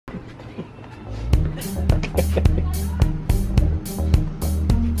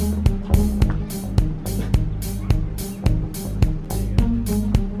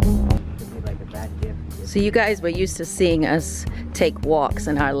So you guys were used to seeing us take walks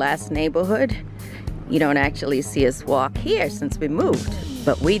in our last neighborhood. You don't actually see us walk here since we moved,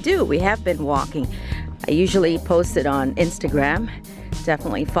 but we do. We have been walking. I usually post it on Instagram.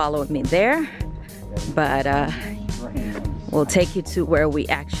 Definitely follow me there. But we'll take you to where we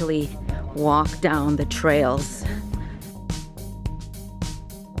actually walk down the trails.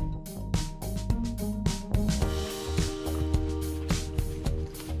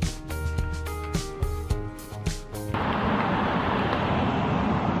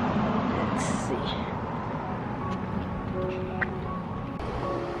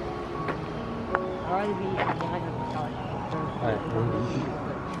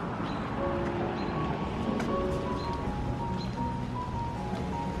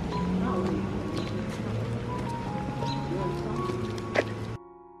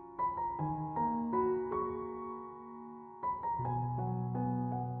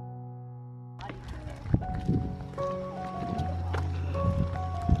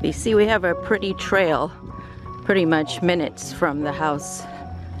 You see, we have a pretty trail, pretty much minutes from the house.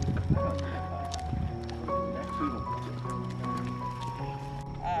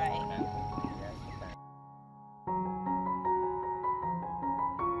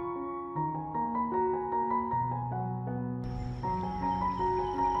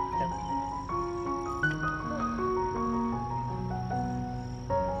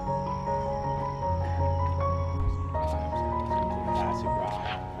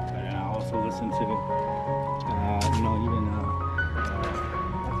 Listen to, you know, even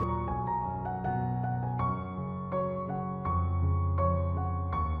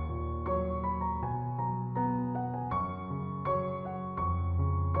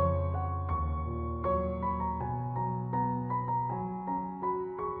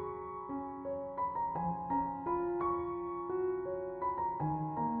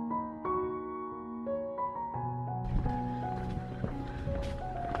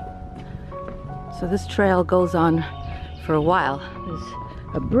So this trail goes on for a while.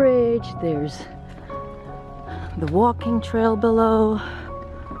 There's a bridge, there's the walking trail below.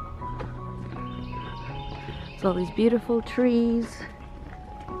 There's all these beautiful trees.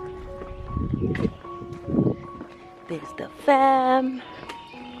 There's the fam.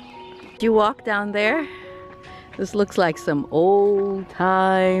 You walk down there. This looks like some old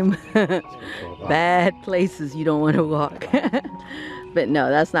time bad places you don't want to walk. But no,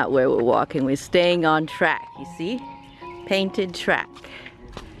 that's not where we're walking. We're staying on track, you see? Painted track.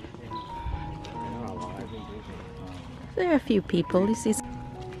 There are a few people, you see.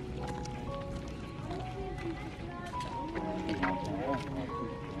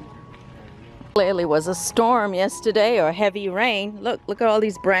 Clearly was a storm yesterday or heavy rain. Look at all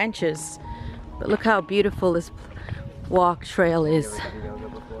these branches. But look how beautiful this walk trail is.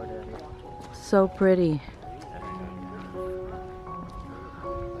 So pretty.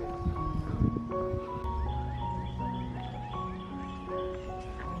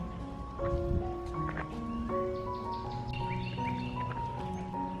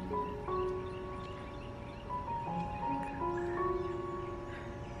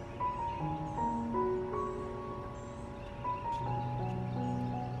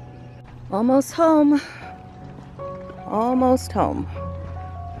 Almost home. Almost home.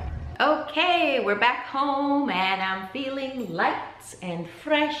 Okay, we're back home and I'm feeling light and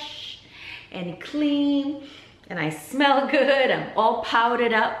fresh and clean and I smell good. I'm all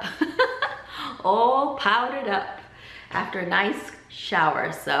powdered up. All powdered up after a nice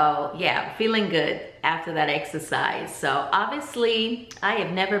shower. So yeah, feeling good after that exercise. So obviously I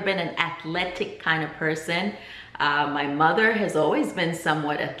have never been an athletic kind of person. My mother has always been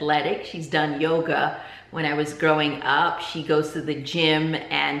somewhat athletic. She's done yoga when I was growing up. She goes to the gym,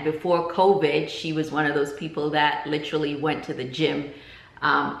 and before COVID, she was one of those people that literally went to the gym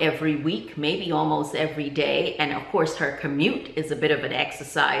every week, maybe almost every day. And of course, her commute is a bit of an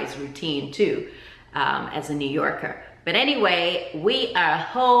exercise routine too, as a New Yorker. But anyway, we are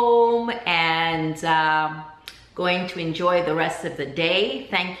home and going to enjoy the rest of the day.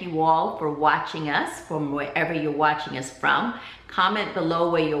 Thank you all for watching us from wherever you're watching us from. Comment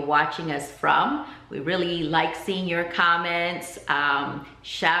below where you're watching us from. We really like seeing your comments.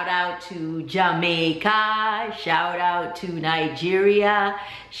 Shout out to Jamaica, shout out to Nigeria,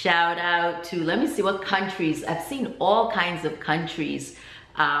 shout out to, let me see what countries. I've seen all kinds of countries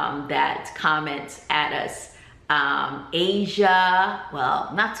that comment at us. Asia,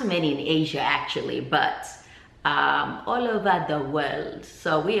 well, not too many in Asia actually, but all over the world.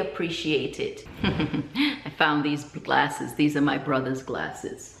 So we appreciate it. I found these glasses. These are my brother's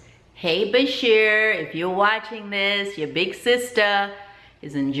glasses. Hey Bashir, if you're watching this, your big sister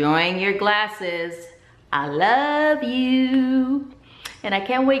is enjoying your glasses. I love you. And I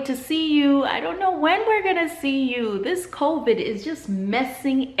can't wait to see you. I don't know when we're gonna see you. This COVID is just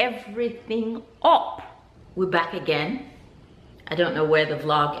messing everything up. We're back again. I don't know where the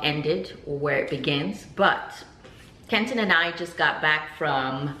vlog ended or where it begins, but Kenton and I just got back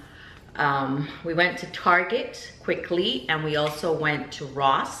from, we went to Target quickly, and we also went to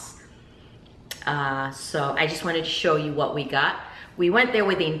Ross. So I just wanted to show you what we got. We went there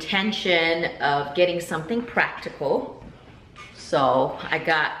with the intention of getting something practical. So I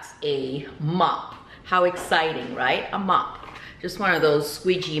got a mop. How exciting, right? A mop. Just one of those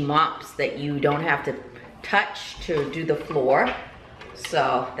squeegee mops that you don't have to touch to do the floor.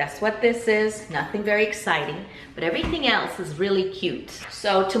 So that's what this is. Nothing very exciting, but everything else is really cute.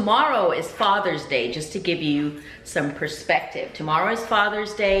 So tomorrow is Father's Day, just to give you some perspective. Tomorrow is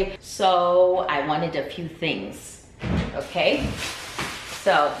Father's Day, so I wanted a few things, okay?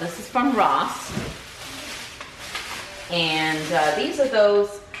 So this is from Ross. And these are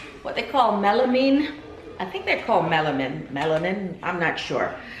those, what they call melamine. I think they're called melanin, I'm not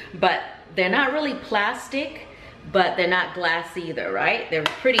sure. But they're not really plastic, but they're not glass either, right? They're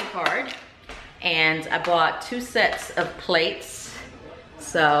pretty hard. And I bought 2 sets of plates.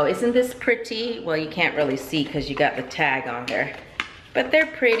 So isn't this pretty? Well, you can't really see because you got the tag on there, but they're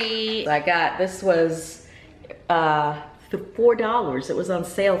pretty. I got, this was $4. It was on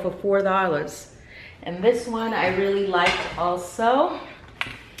sale for $4. And this one I really like also.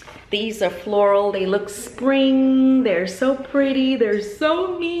 These are floral, they look spring, they're so pretty, they're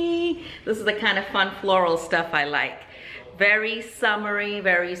so me. This is the kind of fun floral stuff I like. Very summery,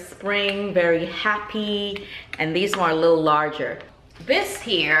 very spring, very happy, and these one are a little larger. This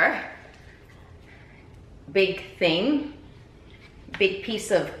here, big thing, big piece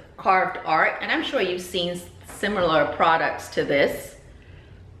of carved art, and I'm sure you've seen similar products to this.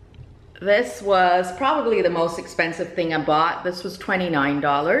 This was probably the most expensive thing I bought. This was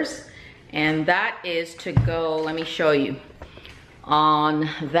 $29, and that is to go, let me show you, on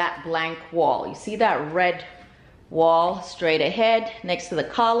that blank wall. You see that red wall straight ahead next to the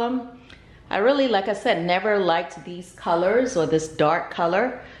column? I really, like I said, never liked these colors or this dark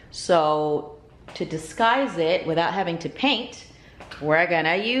color. So to disguise it without having to paint, we're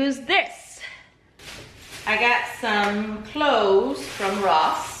gonna use this. I got some clothes from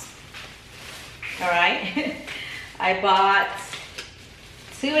Ross. All right, I bought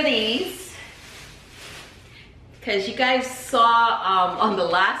 2 of these because you guys saw on the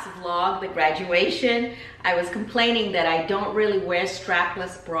last vlog, the graduation, I was complaining that I don't really wear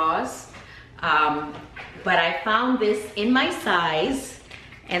strapless bras, but I found this in my size,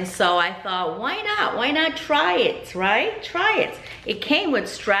 and so I thought, why not? Why not try it, right? Try it. It came with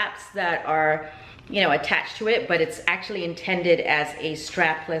straps that are, you know, attached to it, but it's actually intended as a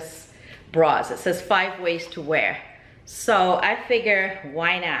strapless bras. It says 5 ways to wear. So I figure,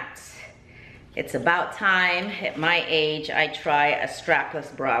 why not? It's about time at my age I try a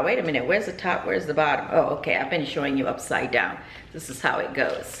strapless bra. Wait a minute, where's the top, where's the bottom? Oh, okay, I've been showing you upside down. This is how it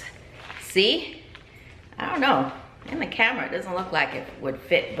goes. See? I don't know. In the camera it doesn't look like it would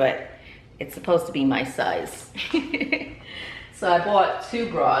fit, but it's supposed to be my size. So I bought 2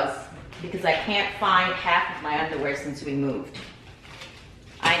 bras because I can't find half of my underwear since we moved.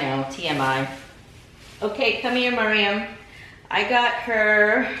 I know, TMI. Okay, come here, Miriam. I got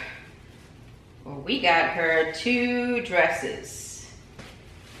her, or we got her 2 dresses.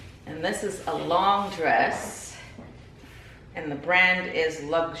 And this is a long dress. And the brand is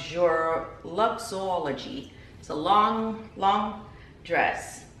Luxology. It's a long, long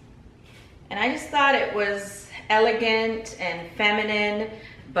dress. And I just thought it was elegant and feminine,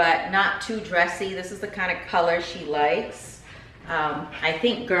 but not too dressy. This is the kind of color she likes. I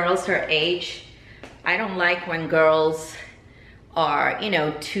think girls her age, I don't like when girls are, you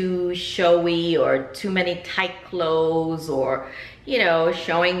know, too showy or too many tight clothes or, you know,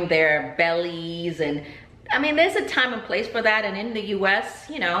 showing their bellies. And I mean, there's a time and place for that. And in the US,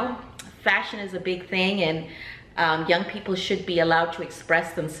 you know, fashion is a big thing, and young people should be allowed to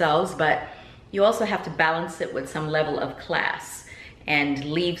express themselves, but you also have to balance it with some level of class and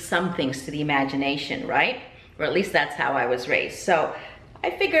leave some things to the imagination, right? Or at least that's how I was raised. So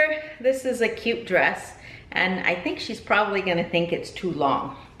I figure this is a cute dress, and I think she's probably gonna think it's too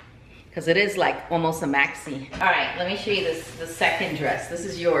long because it is like almost a maxi. All right, let me show you the second dress. This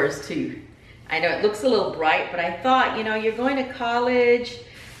is yours too. I know it looks a little bright, but I thought, you know, you're going to college,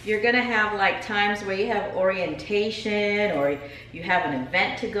 you're gonna have like times where you have orientation or you have an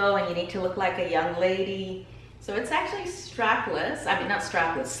event to go and you need to look like a young lady. So it's actually strapless, I mean not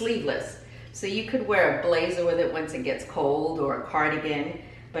strapless, sleeveless. So you could wear a blazer with it once it gets cold or a cardigan.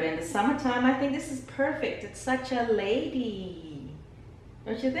 But in the summertime, I think this is perfect. It's such a lady,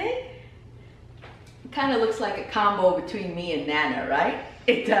 don't you think? It kind of looks like a combo between me and Nana, right?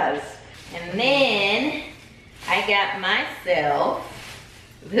 It does. And then I got myself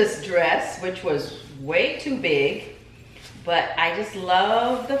this dress, which was way too big, but I just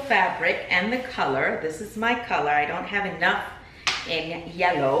love the fabric and the color. This is my color. I don't have enough in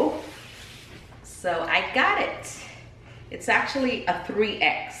yellow, so I got it. It's actually a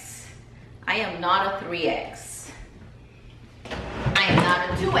 3X. I am not a 3X. I am not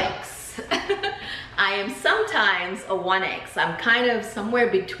a 2X. I am sometimes a 1X. I'm kind of somewhere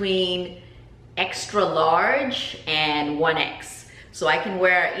between extra large and 1X. So I can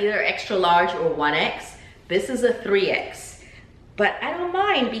wear either extra large or 1X. This is a 3X. But I don't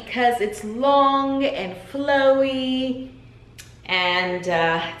mind because it's long and flowy and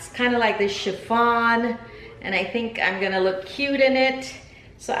it's kind of like this chiffon. And I think I'm gonna look cute in it.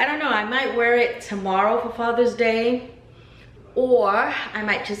 So I don't know, I might wear it tomorrow for Father's Day, or I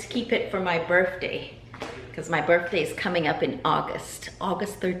might just keep it for my birthday, because my birthday is coming up in August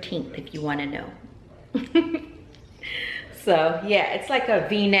 13th, if you wanna know. So yeah, it's like a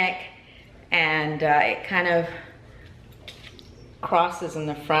V-neck and it kind of crosses in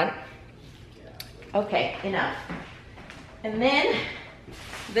the front. Okay, enough. And then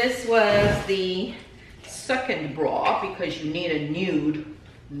this was the second bra, because you need a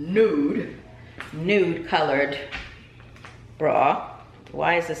nude colored bra.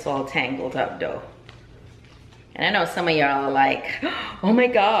 Why is this all tangled up though? And I know some of y'all are like, oh my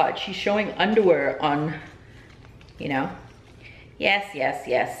God, she's showing underwear on, you know. Yes, yes,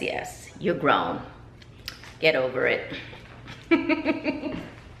 yes, yes, you're grown. Get over it. And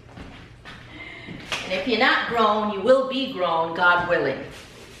if you're not grown, you will be grown, God willing.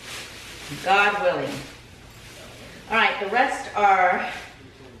 God willing. All right, the rest are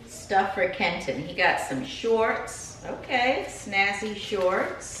stuff for Kenton. He got some shorts. Okay, snazzy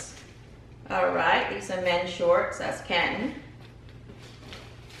shorts. All right, these are men's shorts. That's Kenton.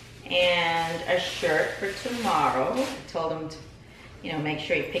 And a shirt for tomorrow. I told him to, you know, make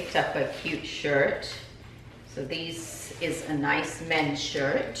sure he picked up a cute shirt. So this is a nice men's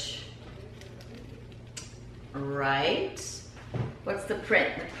shirt. All right. What's the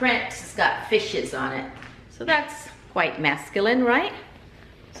print? The print has got fishes on it. So that's quite masculine, right?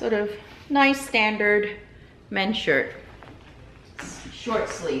 Sort of nice standard men's shirt. Short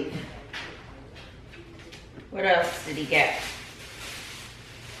sleeve. What else did he get?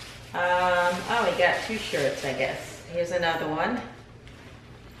 Oh, he got two shirts, I guess. Here's another one.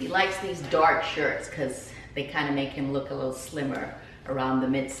 He likes these dark shirts because they kind of make him look a little slimmer around the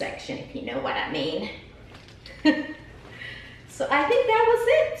midsection, if you know what I mean. So I think that was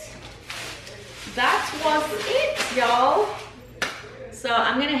it. That was it, y'all. So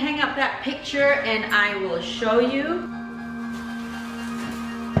I'm gonna hang up that picture and I will show you.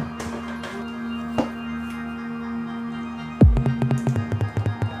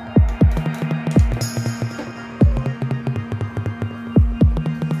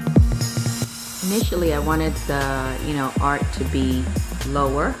 Initially I wanted the, you know, art to be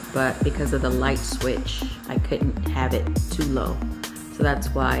lower, but because of the light switch, I couldn't have it too low. So that's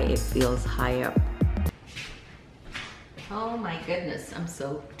why it feels high up. Oh my goodness, I'm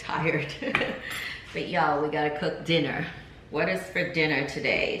so tired. But y'all, we gotta cook dinner. What is for dinner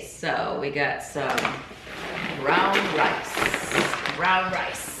today? So we got some brown rice. Brown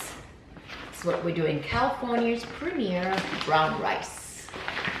rice. That's what we're doing. California's premier brown rice.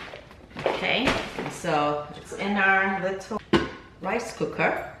 Okay, and so it's in our little rice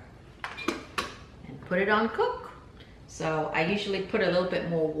cooker and put it on cook. So I usually put a little bit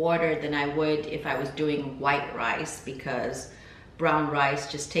more water than I would if I was doing white rice, because brown rice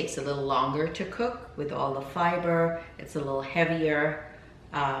just takes a little longer to cook with all the fiber. It's a little heavier,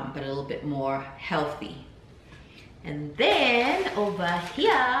 but a little bit more healthy. And then over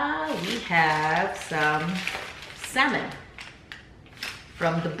here we have some salmon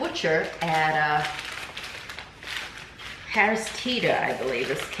from the butcher at Harris Teeter, I believe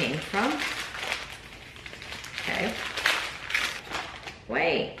this came from. Okay.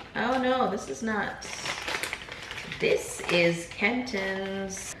 Wait, oh no, this is not. This is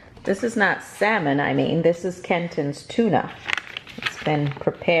Kenton's. This is not salmon, I mean, this is Kenton's tuna. It's been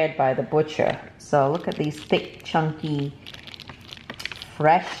prepared by the butcher. So look at these thick, chunky,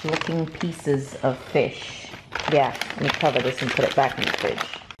 fresh looking pieces of fish. Yeah, let me cover this and put it back in the fridge.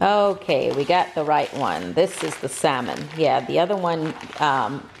 Okay, we got the right one. This is the salmon. Yeah, the other one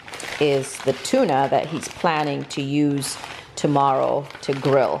is the tuna that he's planning to use tomorrow to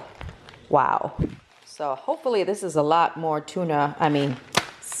grill. Wow. So hopefully this is a lot more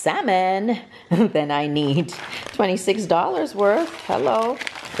salmon than I need. $26 worth. Hello.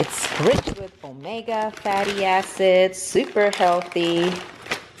 It's rich with omega fatty acids, super healthy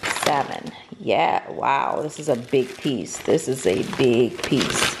salmon. Yeah, wow, this is a big piece. This is a big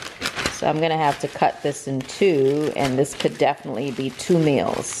piece. So I'm gonna have to cut this in two, and this could definitely be 2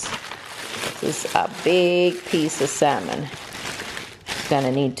 meals. This is a big piece of salmon. It's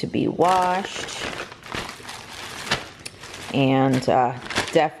gonna need to be washed. And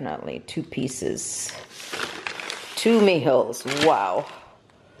definitely 2 pieces. 2 meals, wow.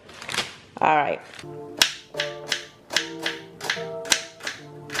 All right.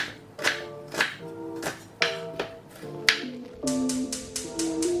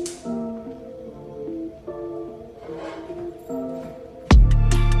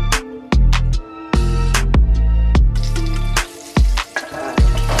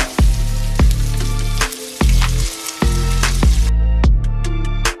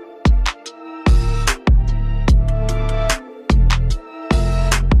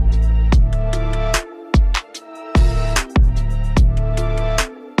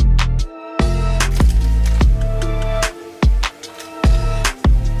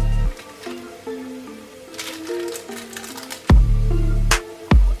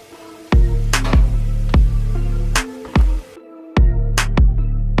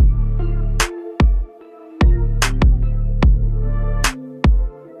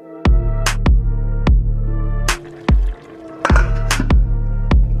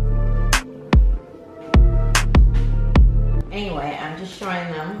 Anyway, I'm just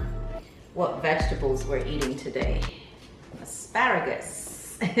showing them what vegetables we're eating today.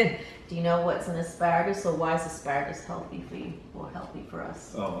 Asparagus. Do you know what's an asparagus, or why is asparagus healthy for you, or healthy for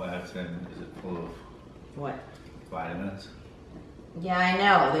us? Oh, is it full of What? vitamins? Yeah, I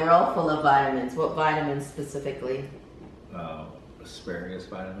know. They're all full of vitamins. What vitamins specifically? Asparagus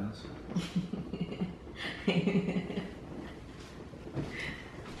vitamins.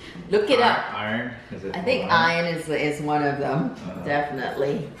 Look it up. Iron? Is it I think iron is one of them,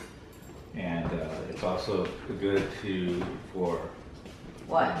 definitely. And it's also good for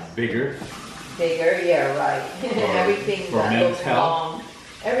What? vigor. Bigger, yeah, right. Everything for that men's looks health. long.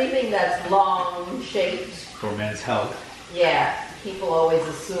 Everything that's long shaped. For men's health. Yeah, people always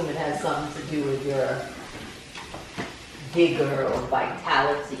assume it has something to do with your vigor or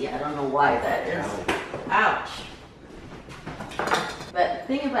vitality. I don't know why that is. Ouch. But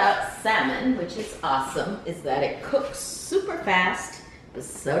the thing about salmon, which is awesome, is that it cooks super fast, but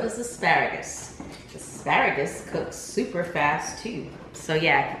so does asparagus. Asparagus cooks super fast too. So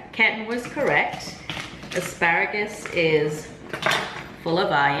yeah, Kenton was correct. Asparagus is full of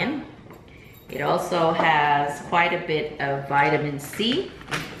iron. It also has quite a bit of vitamin C,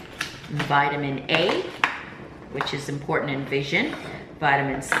 vitamin A, which is important in vision.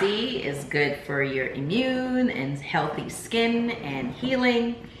 Vitamin C is good for your immune and healthy skin and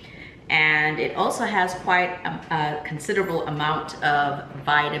healing. And it also has quite a considerable amount of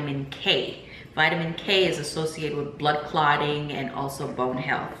vitamin K. Vitamin K is associated with blood clotting and also bone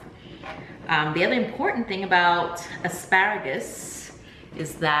health. The other important thing about asparagus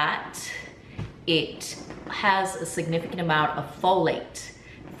is that it has a significant amount of folate.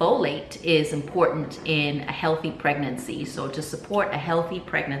 Folate is important in a healthy pregnancy. So to support a healthy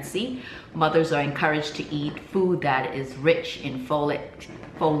pregnancy, mothers are encouraged to eat food that is rich in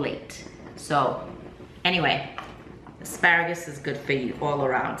folate. So anyway, asparagus is good for you all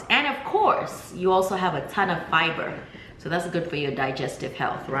around. And of course, you also have a ton of fiber. So that's good for your digestive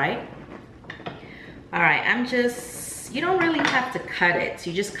health, right? All right, you don't really have to cut it.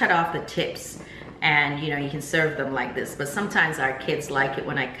 You just cut off the tips. And you can serve them like this, but sometimes our kids like it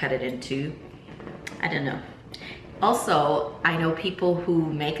when I cut it in two. I don't know. Also, I know people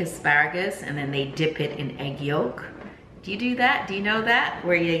who make asparagus and then they dip it in egg yolk. Do you do that? Do you know that?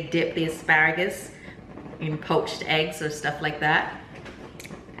 Where you dip the asparagus in poached eggs or stuff like that?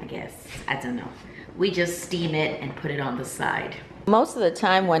 I guess, I don't know. We just steam it and put it on the side. Most of the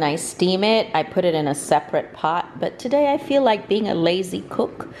time when I steam it, I put it in a separate pot, but today I feel like being a lazy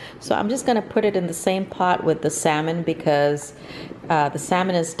cook, so I'm just gonna put it in the same pot with the salmon because the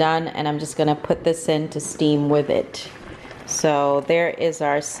salmon is done, and I'm just gonna put this in to steam with it. So there is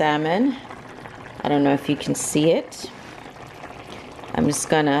our salmon. I don't know if you can see it. I'm just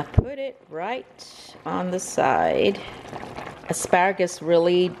gonna put it right on the side. Asparagus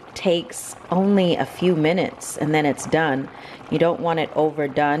really takes only a few minutes and then it's done. You don't want it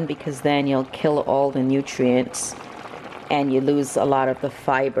overdone because then you'll kill all the nutrients and you lose a lot of the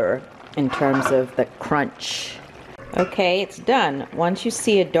fiber in terms of the crunch. Okay, it's done. Once you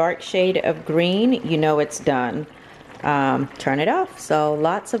see a dark shade of green, you know it's done. Turn it off. So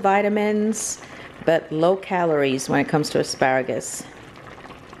lots of vitamins, but low calories when it comes to asparagus.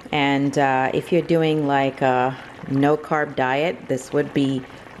 And if you're doing like a no carb diet, this would be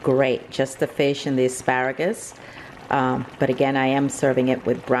great. Just the fish and the asparagus. But again, I am serving it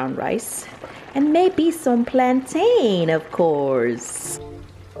with brown rice and maybe some plantain, of course.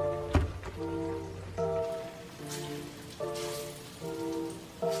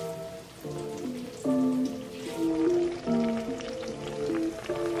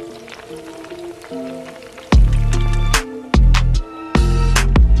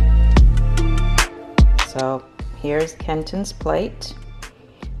 So here's Kenton's plate.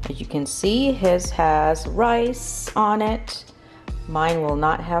 As you can see, his has rice on it. Mine will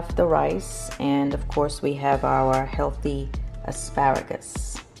not have the rice. And of course we have our healthy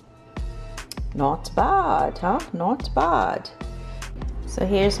asparagus. Not bad, huh? Not bad. So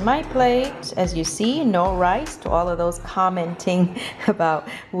here's my plate. As you see, no rice. To all of those commenting about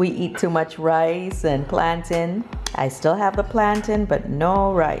we eat too much rice and plantain. I still have the plantain, but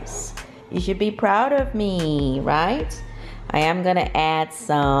no rice. You should be proud of me, right? I am gonna add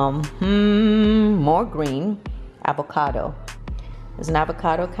some more green avocado. Does an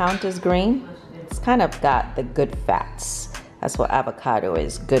avocado count as green? It's kind of got the good fats. That's what avocado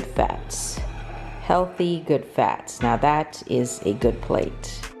is, good fats. Healthy, good fats. Now that is a good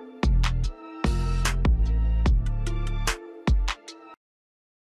plate.